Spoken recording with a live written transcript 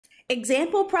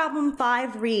Example problem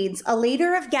 5 reads, a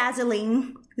liter of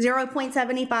gasoline,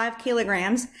 0.75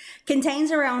 kilograms,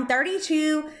 contains around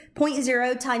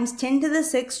 32.0 times 10 to the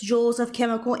 6 joules of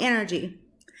chemical energy.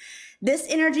 This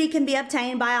energy can be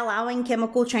obtained by allowing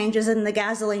chemical changes in the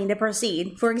gasoline to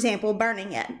proceed, for example,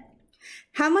 burning it.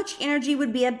 How much energy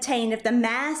would be obtained if the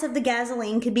mass of the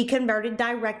gasoline could be converted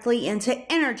directly into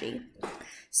energy?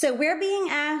 So we're being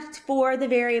asked for the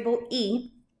variable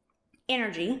E,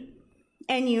 energy,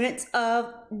 and units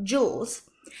of joules.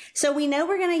 So we know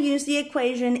we're going to use the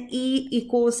equation E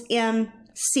equals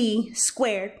mc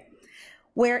squared,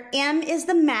 where m is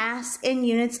the mass in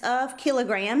units of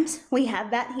kilograms. We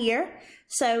have that here.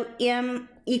 So m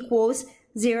equals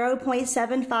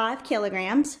 0.75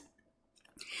 kilograms.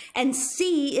 And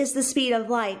c is the speed of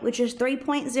light, which is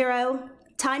 3.0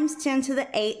 times 10 to the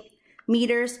 8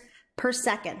 meters per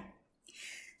second.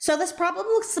 So this problem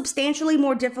looks substantially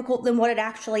more difficult than what it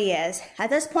actually is. At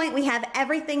this point, we have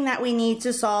everything that we need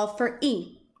to solve for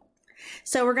E.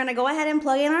 So we're going to go ahead and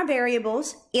plug in our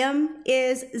variables. M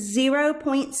is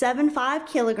 0.75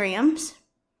 kilograms,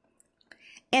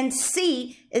 and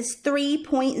C is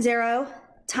 3.0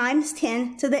 times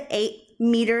 10 to the 8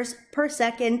 meters per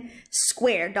second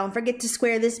squared. Don't forget to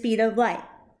square the speed of light.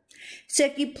 So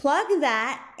if you plug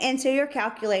that into your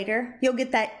calculator, you'll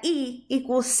get that E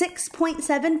equals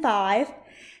 6.75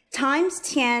 times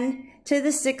 10 to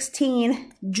the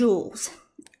 16 joules.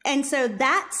 And so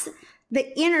that's the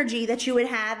energy that you would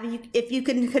have if you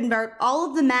can convert all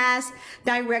of the mass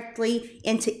directly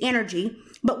into energy.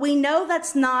 But we know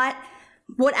that's not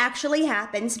what actually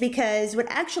happens, because what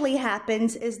actually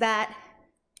happens is that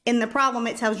in the problem,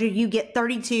 it tells you you get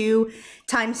 32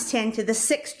 times 10 to the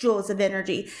 6 joules of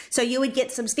energy. So you would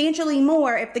get substantially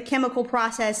more if the chemical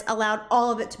process allowed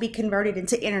all of it to be converted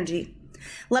into energy.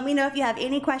 Let me know if you have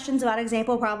any questions about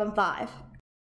example problem 5.